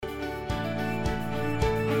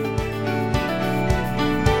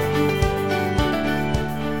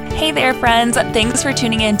Hey there, friends. Thanks for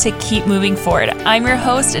tuning in to Keep Moving Forward. I'm your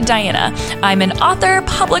host, Diana. I'm an author,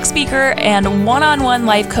 public speaker, and one-on-one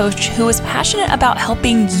life coach who is passionate about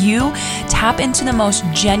helping you tap into the most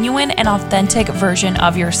genuine and authentic version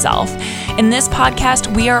of yourself. In this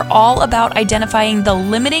podcast, we are all about identifying the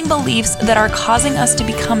limiting beliefs that are causing us to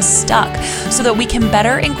become stuck so that we can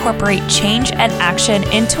better incorporate change and action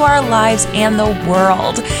into our lives and the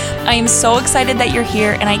world. I am so excited that you're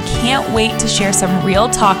here, and I can't wait to share some real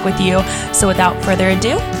talk with you. So without further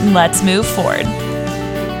ado, let's move forward.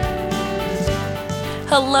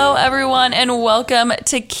 Hello, everyone, and welcome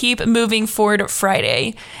to Keep Moving Forward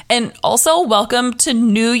Friday. And also welcome to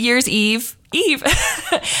New Year's Eve.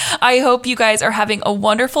 I hope you guys are having a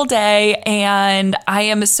wonderful day, and I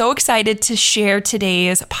am so excited to share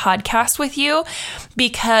today's podcast with you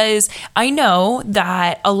because I know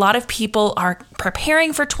that a lot of people are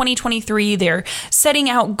preparing for 2023. They're setting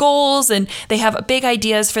out goals and they have big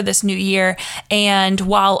ideas for this new year. And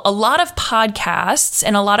while a lot of podcasts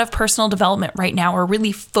and a lot of personal development right now are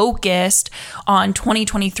really focused on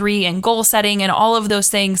 2023 and goal setting and all of those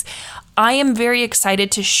things, I am very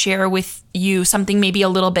excited to share with you something maybe a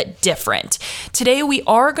little bit different. Today, we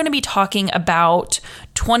are going to be talking about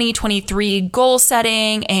 2023 goal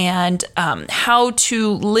setting and how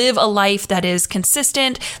to live a life that is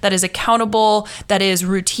consistent, that is accountable, that is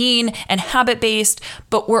routine and habit-based.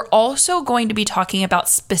 But we're also going to be talking about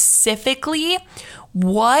specifically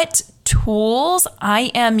what tools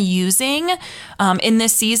I am using in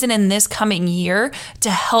this season, in this coming year, to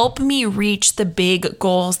help me reach the big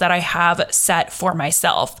goals that I have set for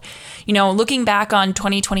myself. You know, looking back on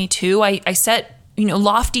 2022, I set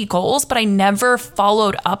lofty goals, but I never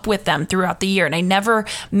followed up with them throughout the year. And I never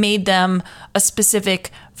made them a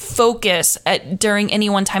specific focus during any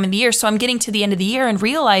one time of the year. So I'm getting to the end of the year and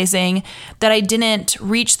realizing that I didn't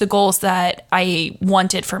reach the goals that I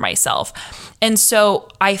wanted for myself. And so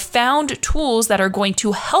I found tools that are going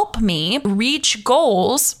to help me reach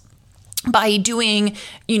goals by doing,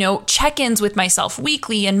 check-ins with myself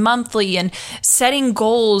weekly and monthly and setting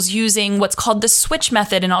goals using what's called the switch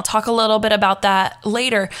method. And I'll talk a little bit about that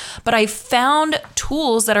later. But I found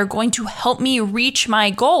tools that are going to help me reach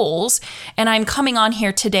my goals. And I'm coming on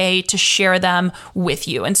here today to share them with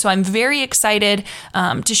you. And so I'm very excited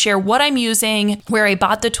to share what I'm using, where I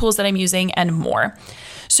bought the tools that I'm using, and more.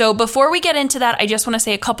 So before we get into that, I just want to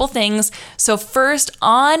say a couple things. So first,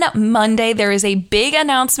 on Monday, there is a big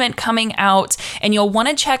announcement coming out, and you'll want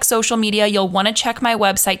to check social media. You'll want to check my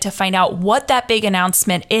website to find out what that big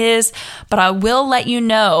announcement is. But I will let you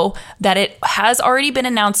know that it has already been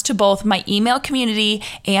announced to both my email community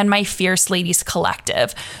and my Fierce Ladies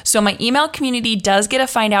Collective. So my email community does get to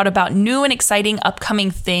find out about new and exciting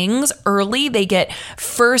upcoming things early. They get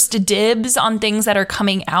first dibs on things that are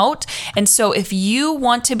coming out. And so if you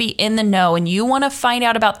want to be in the know and you want to find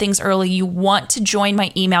out about things early, you want to join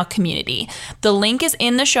my email community. The link is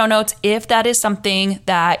in the show notes if that is something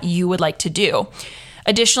that you would like to do.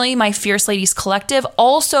 Additionally, my Fierce Ladies Collective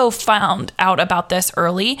also found out about this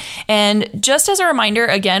early. And just as a reminder,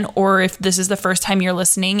 again, or if this is the first time you're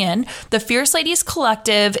listening in, the Fierce Ladies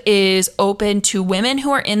Collective is open to women who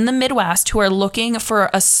are in the Midwest who are looking for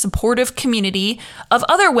a supportive community of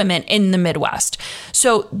other women in the Midwest.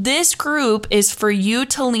 So this group is for you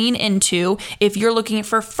to lean into if you're looking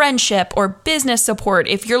for friendship or business support,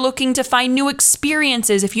 if you're looking to find new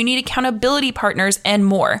experiences, if you need accountability partners, and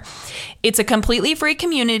more. It's a completely free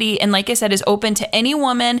community, and like I said, is open to any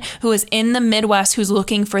woman who is in the Midwest who's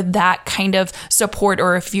looking for that kind of support,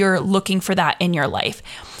 or if you're looking for that in your life.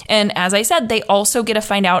 And as I said, they also get to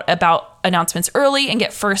find out about announcements early and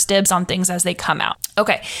get first dibs on things as they come out.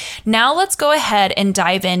 Okay, now let's go ahead and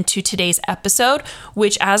dive into today's episode,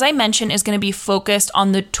 which, as I mentioned, is going to be focused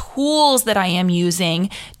on the tools that I am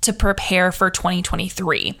using to prepare for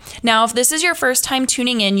 2023. Now, if this is your first time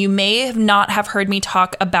tuning in, you may not have heard me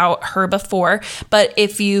talk about her before, but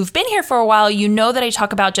if you've been here for a while, you know that I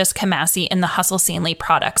talk about Jessica Massey and the Hustle Sanely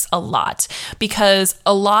products a lot, because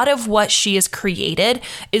a lot of what she has created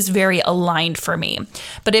is very aligned for me.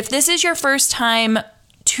 But if this is your first time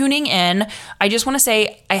tuning in, I just want to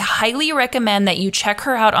say I highly recommend that you check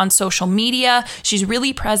her out on social media. She's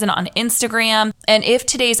really present on Instagram. And if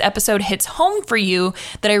today's episode hits home for you,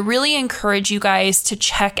 that I really encourage you guys to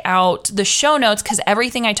check out the show notes, because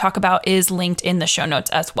everything I talk about is linked in the show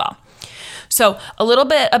notes as well. So a little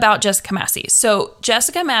bit about Jessica Massey. So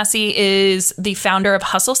Jessica Massey is the founder of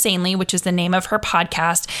Hustle Sanely, which is the name of her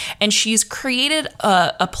podcast. And she's created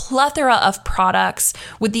a plethora of products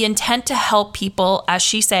with the intent to help people, as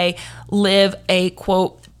she say, live a,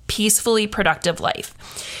 quote, Peacefully Productive Life.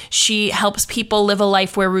 She helps people live a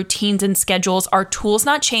life where routines and schedules are tools,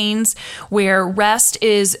 not chains, where rest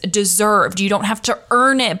is deserved. You don't have to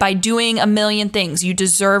earn it by doing a million things. You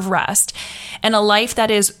deserve rest. And a life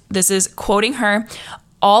that is, this is quoting her,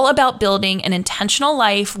 all about building an intentional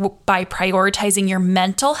life by prioritizing your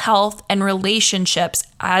mental health and relationships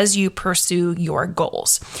as you pursue your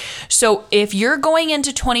goals. So if you're going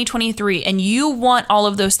into 2023 and you want all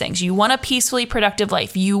of those things, you want a peacefully productive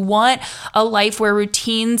life, you want a life where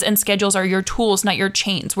routines and schedules are your tools, not your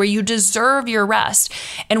chains, where you deserve your rest,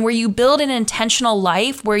 and where you build an intentional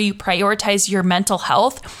life where you prioritize your mental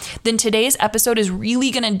health, then today's episode is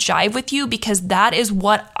really going to jive with you, because that is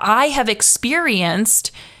what I have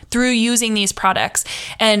experienced through using these products.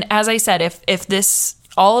 And as I said, if this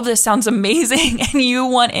all of this sounds amazing and you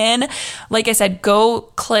want in, like I said, go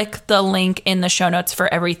click the link in the show notes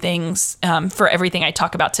for everything I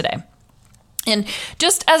talk about today. And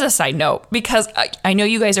just as a side note, because I know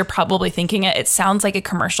you guys are probably thinking it sounds like a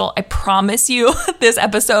commercial. I promise you this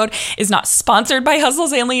episode is not sponsored by Hustle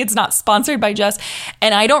Sanely. It's not sponsored by Jess,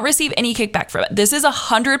 and I don't receive any kickback from it. This is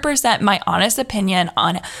 100% my honest opinion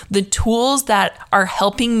on the tools that are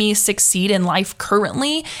helping me succeed in life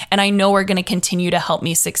currently, and I know are going to continue to help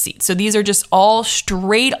me succeed. So these are just all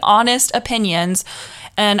straight, honest opinions.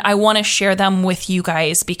 And I want to share them with you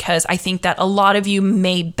guys because I think that a lot of you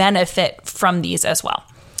may benefit from these as well.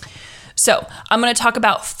 So I'm going to talk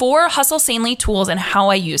about 4 Hustle Sanely tools and how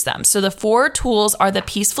I use them. So the 4 tools are the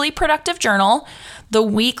Peacefully Productive Journal, the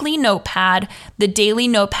Weekly Notepad, the Daily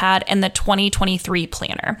Notepad, and the 2023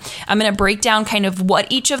 Planner. I'm going to break down kind of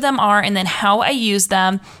what each of them are and then how I use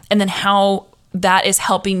them and then how that is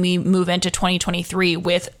helping me move into 2023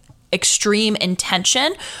 with extreme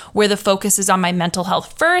intention, where the focus is on my mental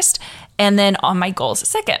health first and then on my goals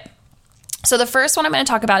second. So the first one I'm going to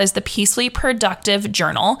talk about is the Peacefully Productive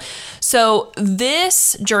Journal. So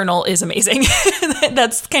this journal is amazing.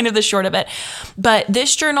 That's kind of the short of it. But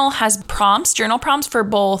this journal has journal prompts for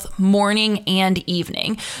both morning and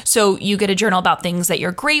evening. So you get a journal about things that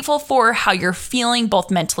you're grateful for, how you're feeling both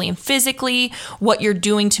mentally and physically, what you're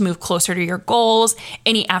doing to move closer to your goals,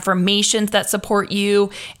 any affirmations that support you.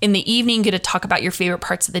 In the evening, you get to talk about your favorite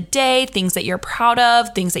parts of the day, things that you're proud of,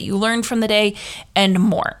 things that you learned from the day, and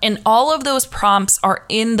more. And all of those prompts are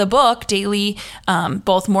in the book daily,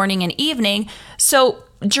 both morning and evening. So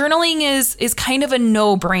journaling is kind of a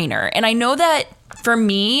no-brainer. And I know that for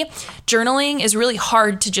me, journaling is really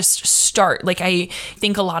hard to just start. Like I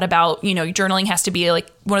think a lot about, journaling has to be like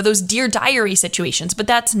one of those Dear Diary situations, but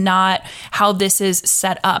that's not how this is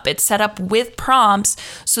set up. It's set up with prompts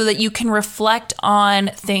so that you can reflect on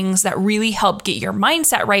things that really help get your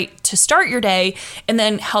mindset right to start your day and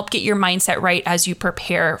then help get your mindset right as you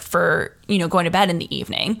prepare for, going to bed in the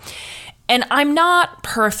evening. And I'm not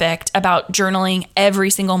perfect about journaling every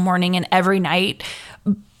single morning and every night,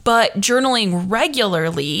 but journaling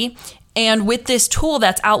regularly and with this tool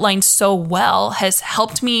that's outlined so well has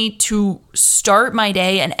helped me to start my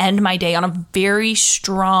day and end my day on a very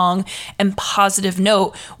strong and positive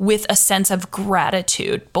note with a sense of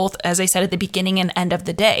gratitude, both, as I said, at the beginning and end of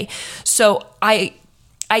the day. So I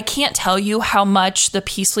can't tell you how much the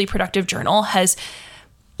Peacefully Productive Journal has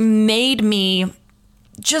made me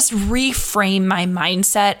just reframe my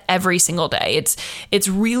mindset every single day. It's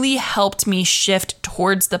really helped me shift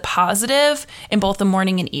towards the positive in both the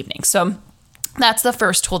morning and evening. So that's the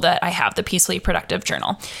first tool that I have, the Peacefully Productive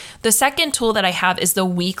Journal. The second tool that I have is the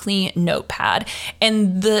Weekly Notepad.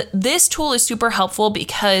 And this tool is super helpful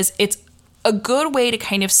because it's a good way to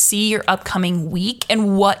kind of see your upcoming week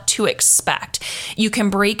and what to expect. You can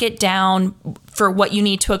break it down for what you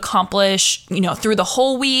need to accomplish, through the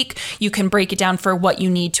whole week. You can break it down for what you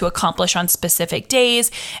need to accomplish on specific days.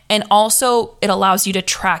 And also it allows you to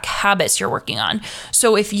track habits you're working on.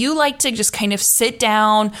 So if you like to just kind of sit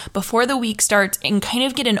down before the week starts and kind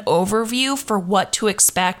of get an overview for what to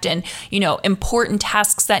expect and, important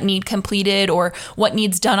tasks that need completed or what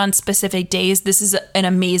needs done on specific days, this is an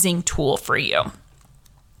amazing tool for you.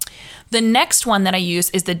 The next one that I use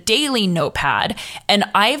is the Daily Notepad, and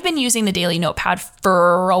I've been using the Daily Notepad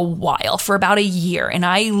for a while, for about a year, and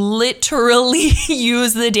I literally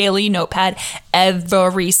use the Daily Notepad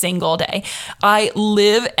every single day. I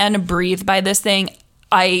live and breathe by this thing.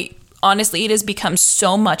 Honestly, it has become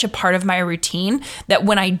so much a part of my routine that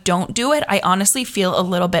when I don't do it, I honestly feel a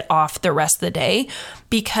little bit off the rest of the day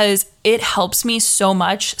because it helps me so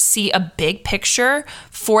much see a big picture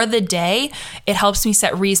for the day. It helps me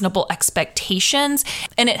set reasonable expectations,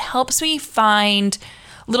 and it helps me find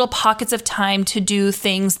little pockets of time to do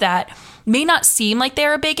things that may not seem like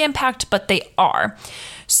they're a big impact, but they are.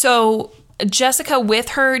 So Jessica, with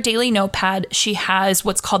her daily notepad, she has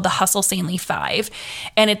what's called the Hustle Sanely 5.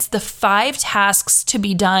 And it's the 5 tasks to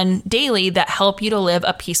be done daily that help you to live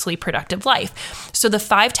a peacefully productive life. So the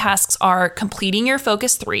 5 tasks are completing your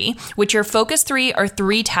focus 3, which your focus 3 are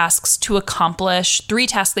 3 tasks to accomplish, 3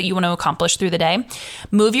 tasks that you want to accomplish through the day.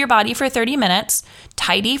 Move your body for 30 minutes,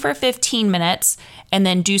 tidy for 15 minutes, and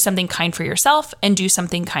then do something kind for yourself and do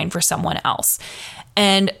something kind for someone else.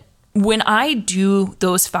 And when I do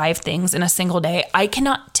those 5 things in a single day, I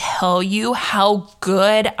cannot tell you how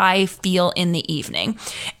good I feel in the evening.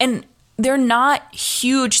 And they're not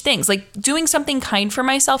huge things. Like doing something kind for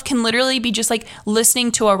myself can literally be just like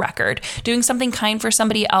listening to a record. Doing something kind for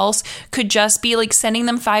somebody else could just be like sending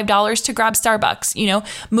them $5 to grab Starbucks,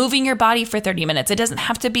 moving your body for 30 minutes. It doesn't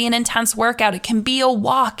have to be an intense workout. It can be a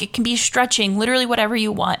walk. It can be stretching, literally whatever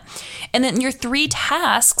you want. And then your 3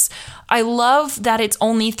 tasks, I love that it's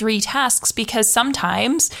only 3 tasks because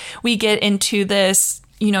sometimes we get into this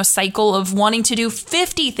cycle of wanting to do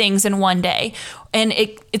 50 things in one day. And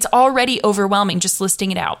it's already overwhelming just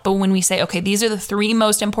listing it out. But when we say, okay, these are the 3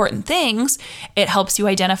 most important things, it helps you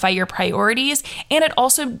identify your priorities. And it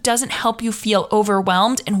also doesn't help you feel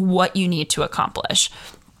overwhelmed in what you need to accomplish.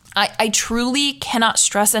 I truly cannot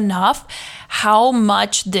stress enough how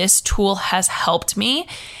much this tool has helped me.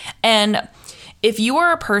 And if you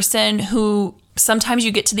are a person who sometimes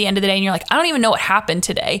you get to the end of the day and you're like, I don't even know what happened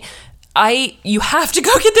today, you have to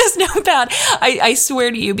go get this notepad. I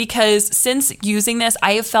swear to you, because since using this,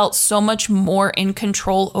 I have felt so much more in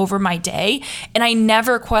control over my day. And I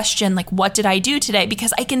never question what did I do today?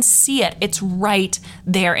 Because I can see it. It's right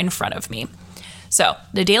there in front of me. So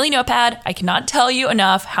the daily notepad, I cannot tell you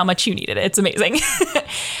enough how much you needed it. It's amazing.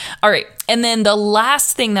 All right. And then the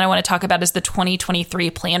last thing that I want to talk about is the 2023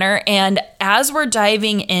 planner. And as we're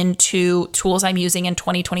diving into tools I'm using in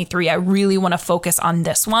 2023, I really want to focus on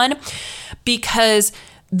this one because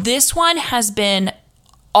this one has been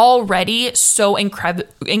already so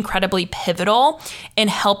incredibly pivotal in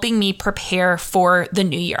helping me prepare for the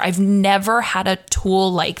new year. I've never had a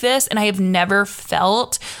tool like this, and I have never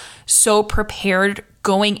felt so prepared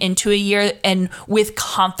going into a year and with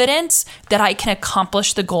confidence that I can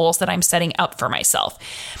accomplish the goals that I'm setting up for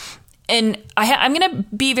myself. And I'm going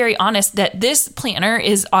to be very honest that this planner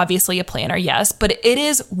is obviously a planner, yes, but it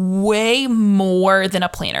is way more than a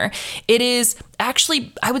planner. It is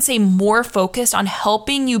actually, I would say, more focused on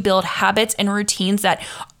helping you build habits and routines that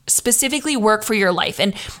specifically work for your life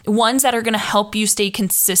and ones that are going to help you stay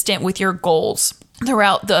consistent with your goals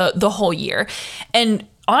throughout the whole year. And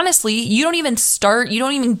honestly, you don't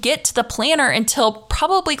even get to the planner until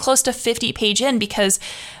probably close to 50 page in, because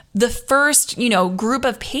the first, group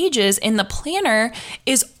of pages in the planner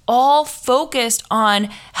is all focused on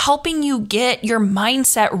helping you get your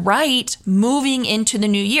mindset right moving into the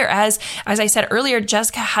new year. As I said earlier,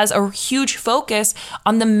 Jessica has a huge focus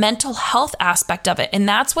on the mental health aspect of it. And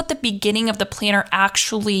that's what the beginning of the planner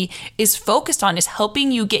actually is focused on, is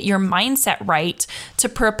helping you get your mindset right to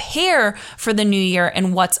prepare for the new year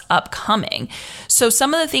and what's upcoming. So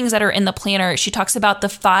some of the things that are in the planner, she talks about the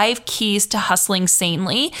 5 keys to hustling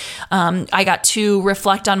sanely. I got to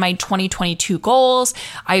reflect on my 2022 goals.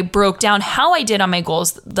 I broke down how I did on my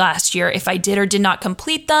goals last year, if I did or did not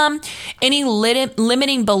complete them, any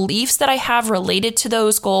limiting beliefs that I have related to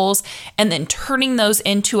those goals, and then turning those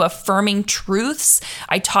into affirming truths.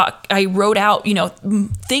 I wrote out,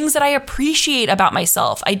 things that I appreciate about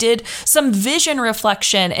myself. I did some vision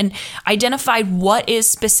reflection and identified what is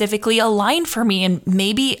specifically aligned for me, and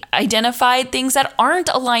maybe identified things that aren't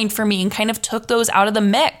aligned for me and kind of took those out of the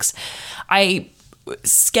mix. I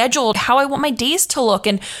scheduled how I want my days to look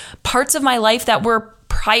and parts of my life that were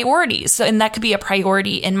priorities. And that could be a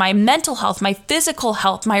priority in my mental health, my physical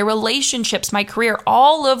health, my relationships, my career,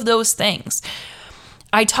 all of those things.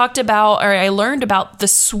 I learned about the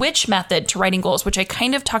switch method to writing goals, which I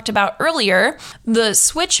kind of talked about earlier. The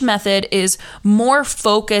switch method is more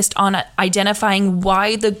focused on identifying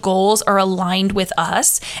why the goals are aligned with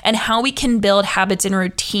us and how we can build habits and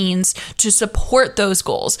routines to support those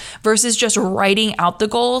goals versus just writing out the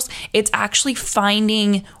goals. It's actually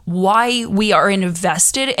finding why we are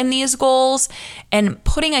invested in these goals and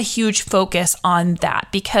putting a huge focus on that.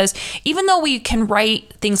 Because even though we can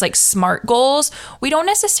write things like SMART goals, we don't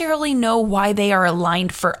necessarily know why they are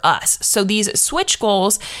aligned for us. So these switch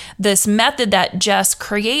goals, this method that Jess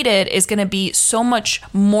created, is going to be so much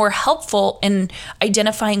more helpful in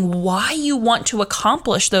identifying why you want to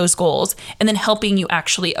accomplish those goals and then helping you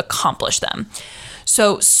actually accomplish them.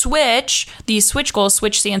 So these SWITCH goals,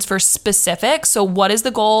 SWITCH stands for specific. So what is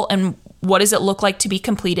the goal and what does it look like to be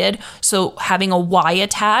completed? So having a why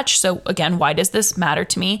attached. So again, why does this matter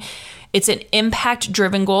to me? It's an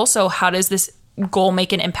impact-driven goal. So how does this goal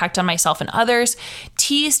make an impact on myself and others?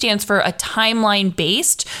 T stands for a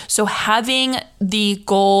timeline-based. So having the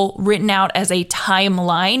goal written out as a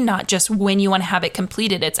timeline, not just when you want to have it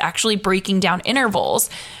completed. It's actually breaking down intervals.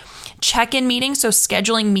 Check-in meetings, so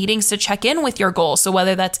scheduling meetings to check in with your goals. So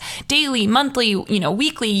whether that's daily, monthly,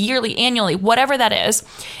 weekly, yearly, annually, whatever that is.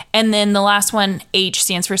 And then the last one, H,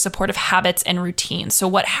 stands for supportive habits and routines. So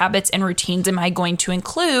what habits and routines am I going to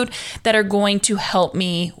include that are going to help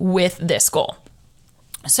me with this goal?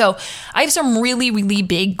 So I have some really, really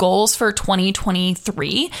big goals for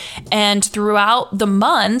 2023. And throughout the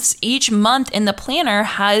months, each month in the planner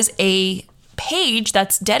has a page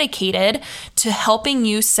that's dedicated to helping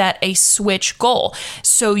you set a SWITCH goal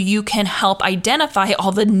so you can help identify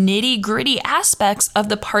all the nitty-gritty aspects of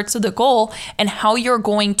the parts of the goal and how you're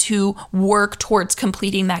going to work towards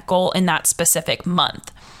completing that goal in that specific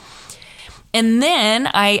month. And then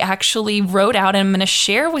I actually wrote out, and I'm going to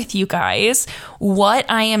share with you guys what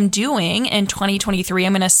I am doing in 2023.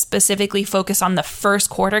 I'm going to specifically focus on the first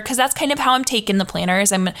quarter because that's kind of how I'm taking the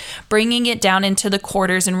planners. I'm bringing it down into the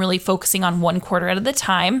quarters and really focusing on one quarter at a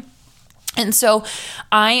time. And so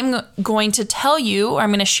I'm going to tell you, or I'm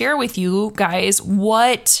going to share with you guys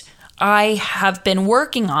what I have been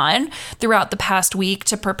working on throughout the past week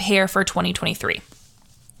to prepare for 2023.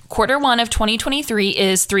 Quarter one of 2023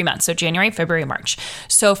 is 3 months, so January, February, March.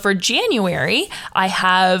 So for January, I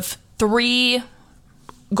have 3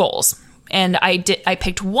 goals. And I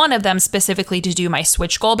picked one of them specifically to do my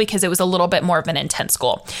SWITCH goal because it was a little bit more of an intense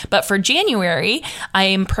goal. But for January,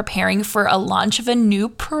 I'm preparing for a launch of a new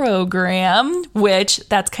program, which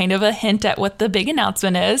that's kind of a hint at what the big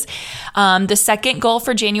announcement is. The second goal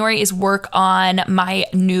for January is work on my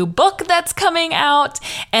new book that's coming out.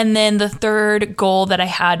 And then the third goal that I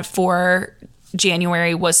had for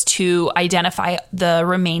January was to identify the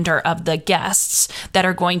remainder of the guests that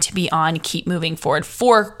are going to be on Keep Moving Forward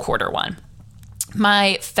for quarter one.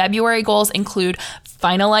 My February goals include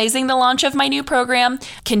finalizing the launch of my new program,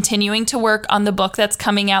 continuing to work on the book that's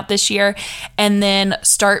coming out this year, and then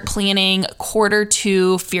start planning quarter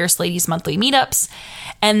 2 Fierce Ladies monthly meetups.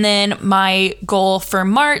 And then my goal for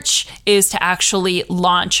March is to actually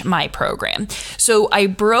launch my program. So I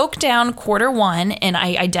broke down quarter 1 and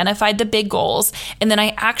I identified the big goals. And then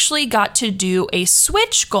I actually got to do a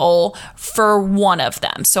SWITCH goal for one of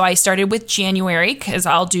them. So I started with January because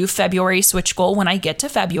I'll do February SWITCH goal when I get to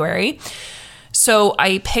February. So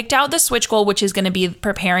I picked out the SWITCH goal, which is going to be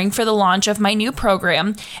preparing for the launch of my new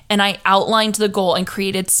program, and I outlined the goal and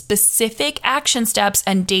created specific action steps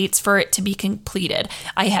and dates for it to be completed.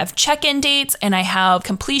 I have check-in dates and I have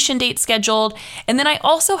completion dates scheduled, and then I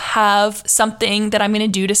also have something that I'm going to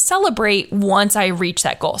do to celebrate once I reach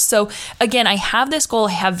that goal. So again, I have this goal.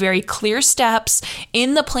 I have very clear steps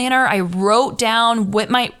in the planner. I wrote down when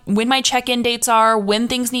my check-in dates are, when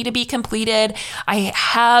things need to be completed. I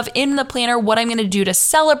have in the planner what I'm going to do to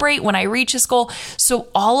celebrate when I reach this goal. So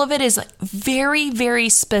all of it is very, very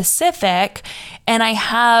specific. And I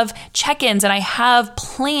have check-ins and I have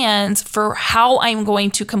plans for how I'm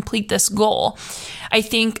going to complete this goal. I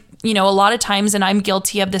think, a lot of times, and I'm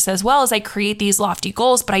guilty of this as well, is I create these lofty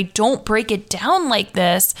goals, but I don't break it down like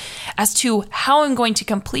this as to how I'm going to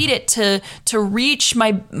complete it to reach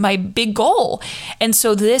my big goal. And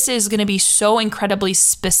so this is going to be so incredibly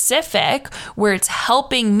specific where it's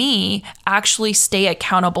helping me actually stay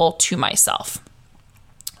accountable to myself.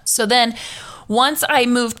 So then once I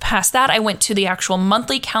moved past that, I went to the actual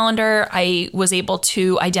monthly calendar. I was able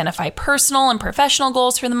to identify personal and professional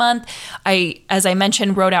goals for the month. As I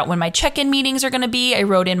mentioned, wrote out when my check-in meetings are going to be. I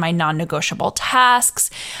wrote in my non-negotiable tasks.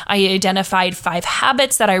 I identified 5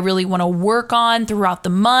 habits that I really want to work on throughout the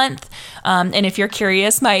month. And if you're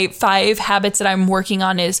curious, my 5 habits that I'm working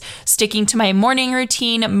on is sticking to my morning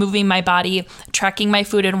routine, moving my body, tracking my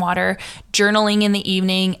food and water, journaling in the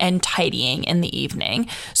evening, and tidying in the evening.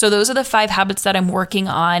 So those are the 5 habits that I'm working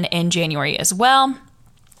on in January as well.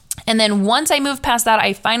 And then once I moved past that,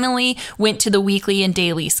 I finally went to the weekly and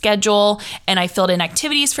daily schedule and I filled in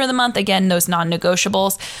activities for the month. Again, those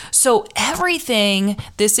non-negotiables. So everything,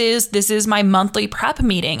 this is my monthly prep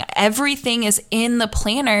meeting. Everything is in the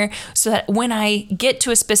planner so that when I get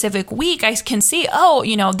to a specific week, I can see,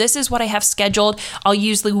 this is what I have scheduled. I'll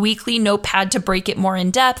use the weekly notepad to break it more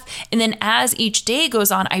in depth. And then as each day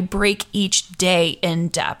goes on, I break each day in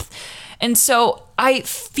depth. And so I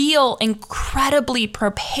feel incredibly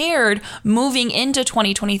prepared moving into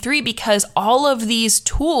 2023 because all of these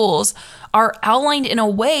tools are outlined in a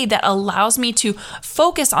way that allows me to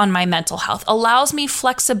focus on my mental health, allows me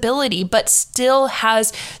flexibility, but still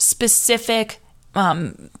has specific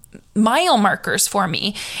mile markers for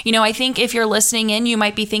me. I think if you're listening in, you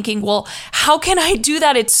might be thinking, well, how can I do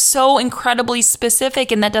that? It's so incredibly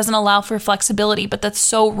specific and that doesn't allow for flexibility, but that's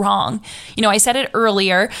so wrong. I said it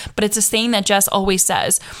earlier, but it's a saying that Jess always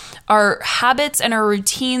says. Our habits and our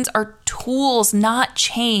routines are tools, not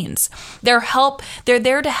chains. They're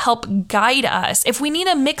there to help guide us. If we need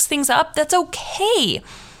to mix things up, that's okay.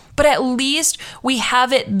 But at least we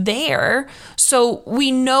have it there so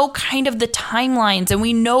we know kind of the timelines and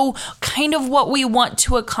we know kind of what we want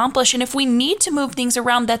to accomplish. And if we need to move things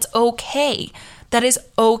around, that's okay. That is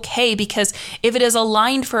okay, because if it is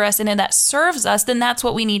aligned for us and that serves us, then that's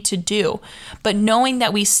what we need to do. But knowing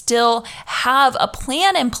that we still have a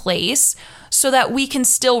plan in place so that we can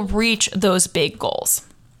still reach those big goals.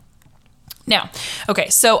 Now, okay,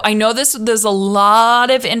 so I know there's a lot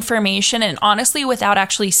of information, and honestly, without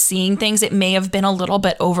actually seeing things, it may have been a little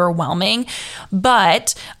bit overwhelming,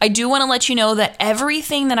 but I do want to let you know that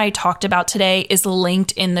everything that I talked about today is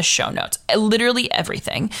linked in the show notes, literally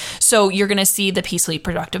everything. So you're going to see the Peacefully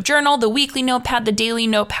Productive Journal, the weekly notepad, the daily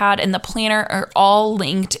notepad, and the planner are all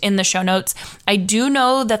linked in the show notes. I do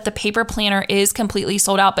know that the paper planner is completely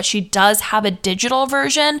sold out, but she does have a digital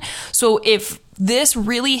version. So if this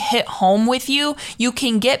really hit home with you, you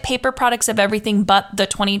can get paper products of everything but the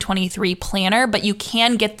 2023 planner, but you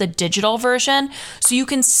can get the digital version. So you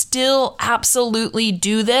can still absolutely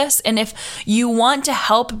do this. And if you want to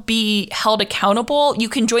help be held accountable, you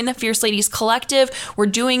can join the Fierce Ladies Collective. We're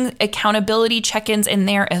doing accountability check-ins in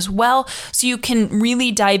there as well. So you can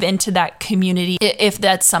really dive into that community if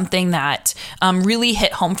that's something that really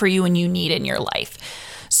hit home for you and you need in your life.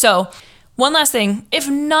 So one last thing, if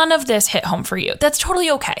none of this hit home for you, that's totally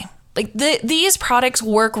okay. Like these products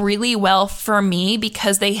work really well for me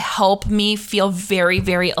because they help me feel very,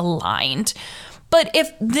 very aligned. But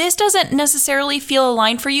if this doesn't necessarily feel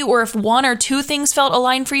aligned for you, or if one or two things felt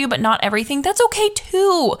aligned for you, but not everything, that's okay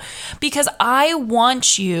too. Because I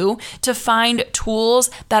want you to find tools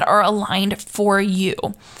that are aligned for you.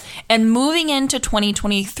 And moving into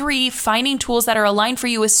 2023, finding tools that are aligned for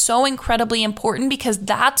you is so incredibly important because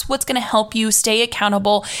that's what's going to help you stay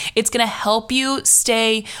accountable. It's going to help you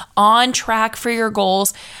stay on track for your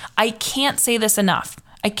goals. I can't say this enough.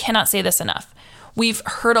 I cannot say this enough. We've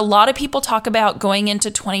heard a lot of people talk about going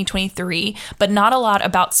into 2023, but not a lot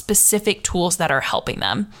about specific tools that are helping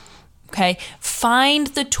them. Okay? Find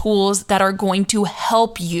the tools that are going to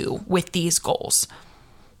help you with these goals.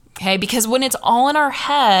 Okay, because when it's all in our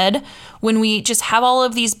head, when we just have all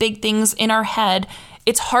of these big things in our head,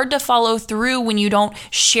 it's hard to follow through when you don't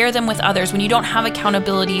share them with others, when you don't have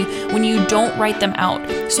accountability, when you don't write them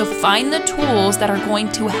out. So find the tools that are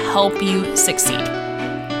going to help you succeed.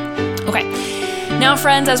 Okay, now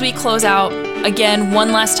friends, as we close out, again,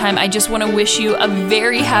 one last time, I just want to wish you a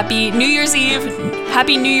very happy New Year's Eve.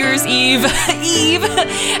 Happy New Year's Eve.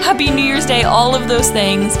 Happy New Year's Day, all of those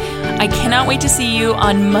things. I cannot wait to see you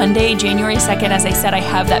on Monday, January 2nd. As I said, I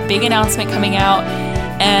have that big announcement coming out.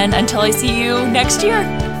 And until I see you next year,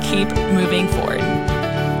 keep moving forward.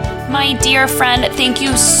 My dear friend, thank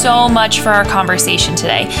you so much for our conversation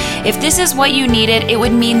today. If this is what you needed, it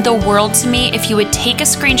would mean the world to me if you would take a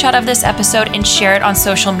screenshot of this episode and share it on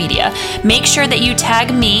social media. Make sure that you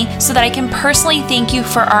tag me so that I can personally thank you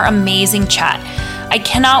for our amazing chat. I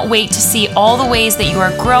cannot wait to see all the ways that you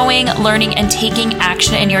are growing, learning, and taking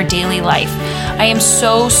action in your daily life. I am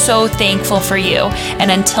so, so thankful for you. And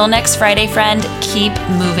until next Friday, friend, keep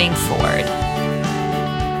moving forward.